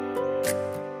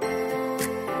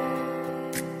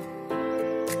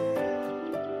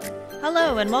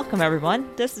Hello and welcome, everyone.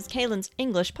 This is Kaylin's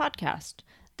English podcast.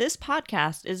 This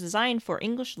podcast is designed for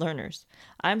English learners.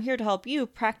 I'm here to help you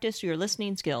practice your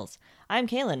listening skills. I'm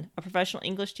Kaylin, a professional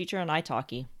English teacher on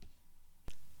italki.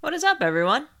 What is up,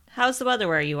 everyone? How's the weather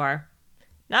where you are?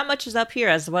 Not much is up here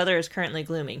as the weather is currently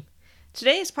glooming.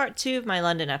 Today is part 2 of my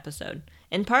London episode.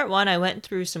 In part 1, I went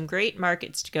through some great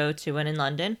markets to go to when in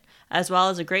London, as well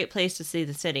as a great place to see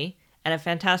the city, and a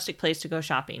fantastic place to go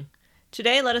shopping.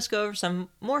 Today, let us go over some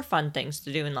more fun things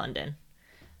to do in London.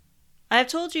 I have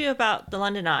told you about the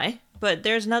London Eye, but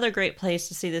there's another great place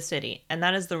to see the city, and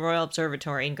that is the Royal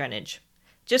Observatory in Greenwich.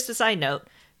 Just a side note,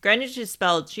 Greenwich is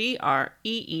spelled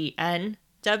Greenwich, and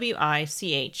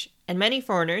many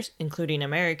foreigners, including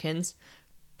Americans,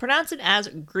 pronounce it as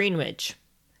Greenwich,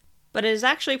 but it is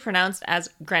actually pronounced as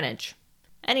Greenwich.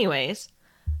 Anyways,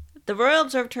 the Royal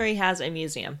Observatory has a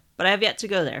museum, but I have yet to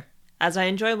go there, as I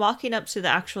enjoy walking up to the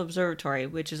actual observatory,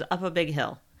 which is up a big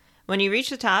hill. When you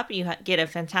reach the top, you get a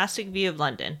fantastic view of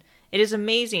London. It is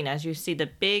amazing as you see the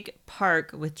big park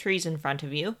with trees in front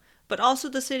of you, but also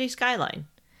the city skyline.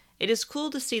 It is cool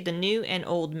to see the new and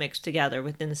old mixed together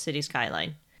within the city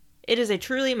skyline. It is a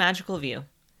truly magical view.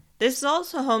 This is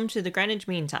also home to the Greenwich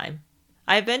Mean Time.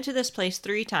 I have been to this place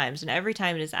 3 times, and every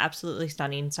time it is absolutely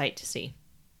stunning sight to see.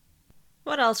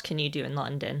 What else can you do in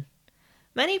London?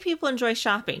 Many people enjoy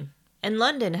shopping, and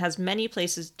London has many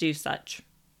places to do such.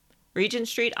 Regent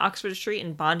Street, Oxford Street,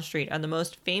 and Bond Street are the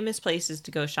most famous places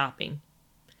to go shopping.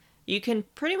 You can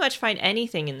pretty much find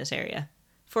anything in this area.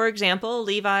 For example,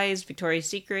 Levi's, Victoria's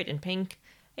Secret and Pink,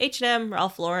 H&M,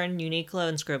 Ralph Lauren, Uniqlo,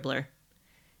 and Scribbler.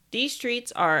 These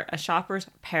streets are a shopper's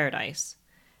paradise.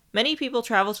 Many people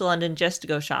travel to London just to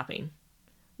go shopping.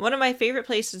 One of my favorite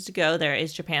places to go there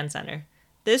is Japan Center.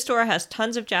 This store has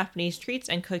tons of Japanese treats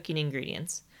and cooking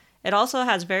ingredients. It also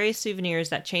has various souvenirs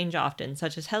that change often,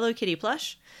 such as Hello Kitty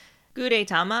plush,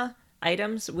 Gudetama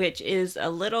items, which is a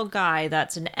little guy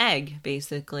that's an egg,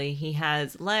 basically. He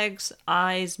has legs,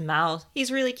 eyes, mouth.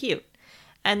 He's really cute.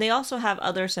 And they also have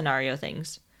other scenario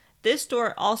things. This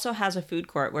store also has a food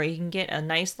court where you can get a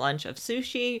nice lunch of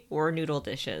sushi or noodle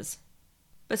dishes.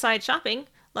 Besides shopping,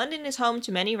 London is home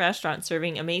to many restaurants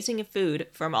serving amazing food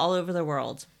from all over the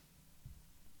world.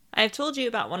 I have told you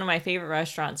about one of my favorite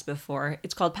restaurants before.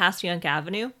 It's called Passyunk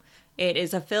Avenue. It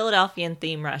is a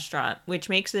Philadelphian-themed restaurant, which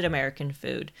makes it American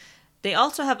food. They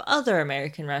also have other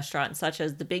American restaurants, such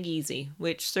as the Big Easy,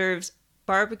 which serves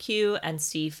barbecue and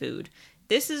seafood.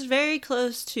 This is very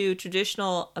close to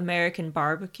traditional American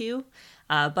barbecue,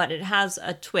 but it has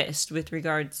a twist with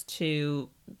regards to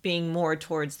being more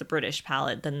towards the British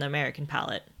palate than the American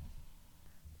palate.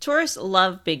 Tourists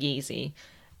love Big Easy.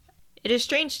 It is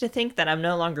strange to think that I'm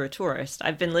no longer a tourist.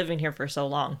 I've been living here for so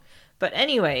long. But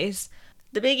anyways,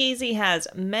 the Big Easy has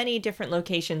many different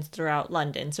locations throughout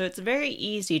London, so it's very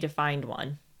easy to find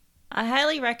one. I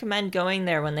highly recommend going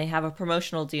there when they have a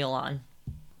promotional deal on.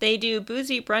 They do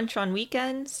boozy brunch on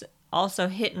weekends, also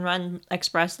hit and run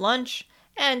express lunch,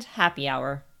 and happy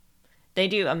hour. They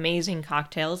do amazing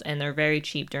cocktails and they're very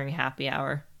cheap during happy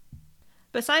hour.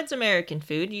 Besides American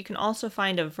food, you can also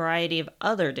find a variety of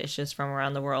other dishes from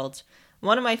around the world.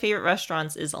 One of my favorite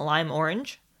restaurants is Lime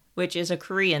Orange, which is a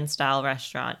Korean-style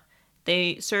restaurant.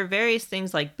 They serve various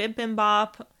things like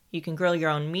bibimbap, you can grill your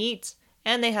own meat,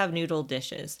 and they have noodle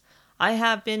dishes. I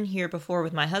have been here before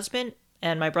with my husband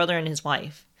and my brother and his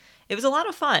wife. It was a lot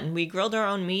of fun. We grilled our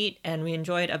own meat and we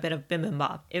enjoyed a bit of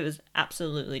bibimbap. It was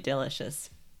absolutely delicious.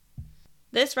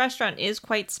 This restaurant is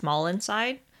quite small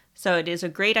inside, so it is a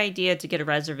great idea to get a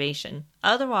reservation.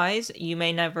 Otherwise, you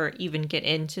may never even get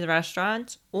into the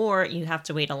restaurant, or you have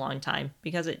to wait a long time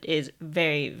because it is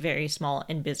very, very small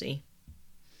and busy.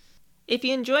 If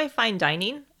you enjoy fine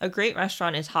dining, a great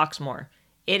restaurant is Hawksmoor.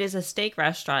 It is a steak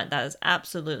restaurant that is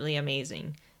absolutely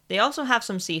amazing. They also have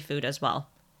some seafood as well.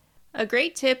 A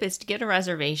great tip is to get a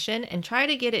reservation and try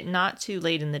to get it not too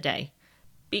late in the day,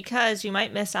 because you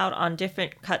might miss out on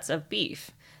different cuts of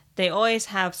beef. They always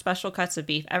have special cuts of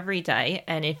beef every day,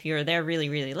 and if you're there really,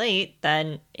 really late,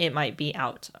 then it might be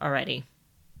out already.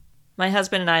 My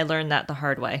husband and I learned that the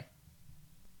hard way.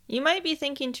 You might be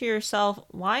thinking to yourself,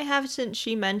 why hasn't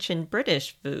she mentioned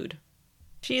British food?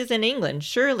 She is in England.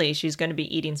 Surely she's going to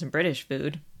be eating some British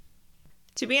food.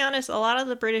 To be honest, a lot of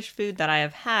the British food that I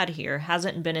have had here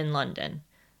hasn't been in London.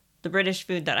 The British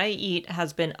food that I eat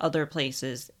has been other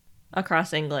places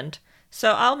across England.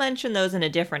 So I'll mention those in a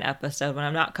different episode when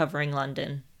I'm not covering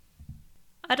London.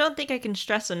 I don't think I can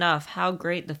stress enough how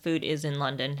great the food is in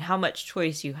London, how much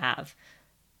choice you have.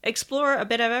 Explore a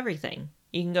bit of everything.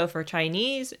 You can go for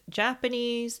Chinese,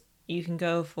 Japanese, you can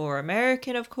go for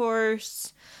American, of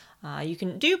course. You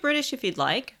can do British if you'd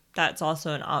like. That's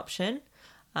also an option.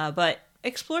 but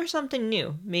explore something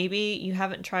new. Maybe you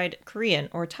haven't tried Korean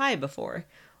or Thai before,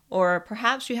 or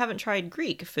perhaps you haven't tried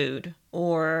Greek food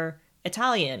or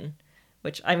Italian,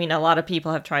 which, I mean, a lot of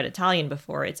people have tried Italian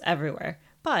before, it's everywhere,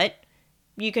 but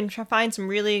you can find some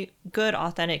really good,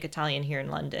 authentic Italian here in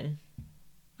London.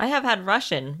 I have had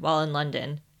Russian while in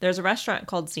London. There's a restaurant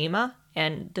called Zima,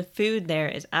 and the food there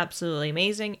is absolutely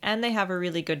amazing, and they have a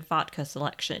really good vodka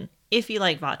selection. If you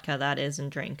like vodka, that is,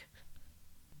 and drink.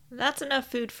 That's enough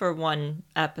food for one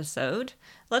episode.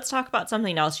 Let's talk about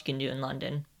something else you can do in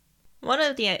London. One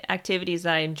of the activities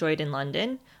that I enjoyed in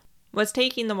London was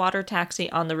taking the water taxi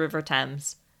on the River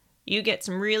Thames. You get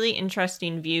some really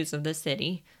interesting views of the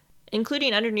city,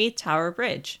 including underneath Tower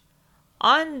Bridge.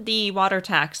 On the water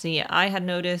taxi, I had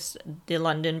noticed the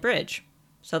London Bridge.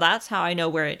 So that's how I know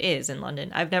where it is in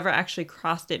London. I've never actually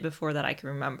crossed it before that I can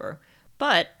remember.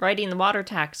 But riding the water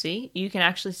taxi, you can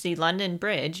actually see London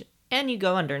Bridge, and you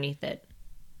go underneath it.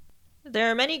 There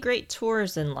are many great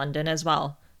tours in London as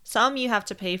well. Some you have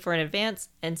to pay for in advance,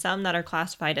 and some that are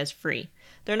classified as free.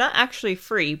 They're not actually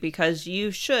free because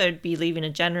you should be leaving a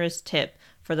generous tip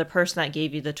for the person that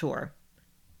gave you the tour.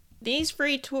 These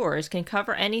free tours can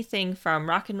cover anything from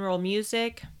rock and roll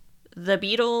music, the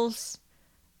Beatles,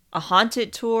 a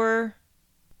haunted tour,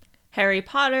 Harry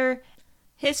Potter,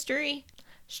 history,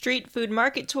 street food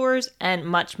market tours, and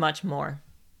much, much more.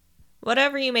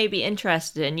 Whatever you may be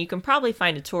interested in, you can probably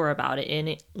find a tour about it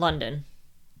in London.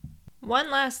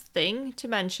 One last thing to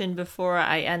mention before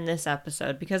I end this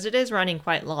episode, because it is running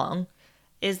quite long,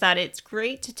 is that it's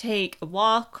great to take a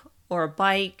walk or a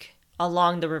bike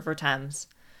along the River Thames.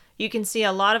 You can see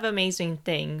a lot of amazing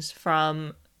things,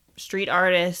 from street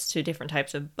artists to different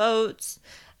types of boats,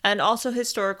 and also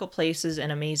historical places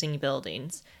and amazing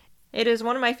buildings. It is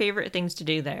one of my favorite things to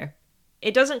do there.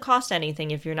 It doesn't cost anything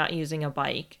if you're not using a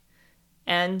bike,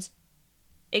 and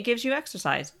it gives you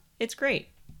exercise. It's great.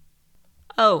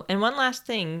 Oh, and one last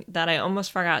thing that I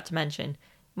almost forgot to mention.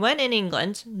 When in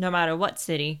England, no matter what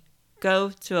city, go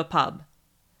to a pub.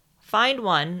 Find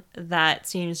one that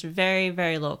seems very,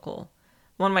 very local.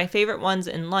 One of my favorite ones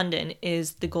in London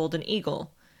is the Golden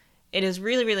Eagle. It is a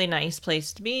really, really nice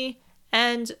place to be,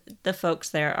 and the folks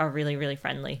there are really, really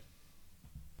friendly.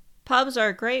 Pubs are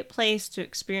a great place to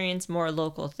experience more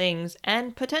local things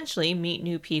and potentially meet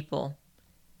new people.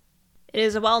 It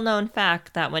is a well-known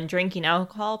fact that when drinking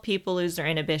alcohol, people lose their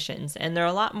inhibitions, and they're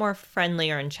a lot more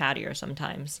friendlier and chattier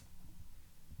sometimes.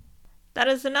 That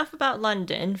is enough about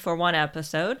London for one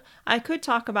episode. I could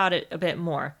talk about it a bit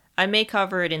more. I may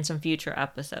cover it in some future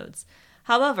episodes.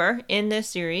 However, in this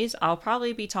series, I'll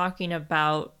probably be talking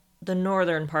about the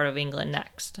northern part of England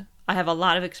next. I have a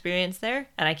lot of experience there,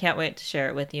 and I can't wait to share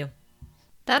it with you.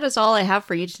 That is all I have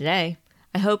for you today.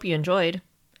 I hope you enjoyed.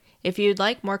 If you'd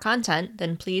like more content,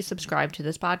 then please subscribe to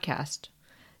this podcast.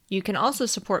 You can also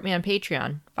support me on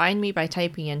Patreon. Find me by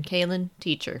typing in Kaylin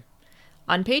Teacher.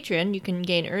 On Patreon, you can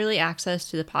gain early access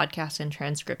to the podcast and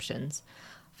transcriptions.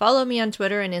 Follow me on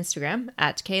Twitter and Instagram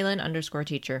at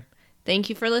Kaylin_teacher. Thank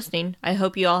you for listening. I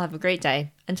hope you all have a great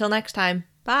day. Until next time,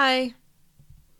 bye!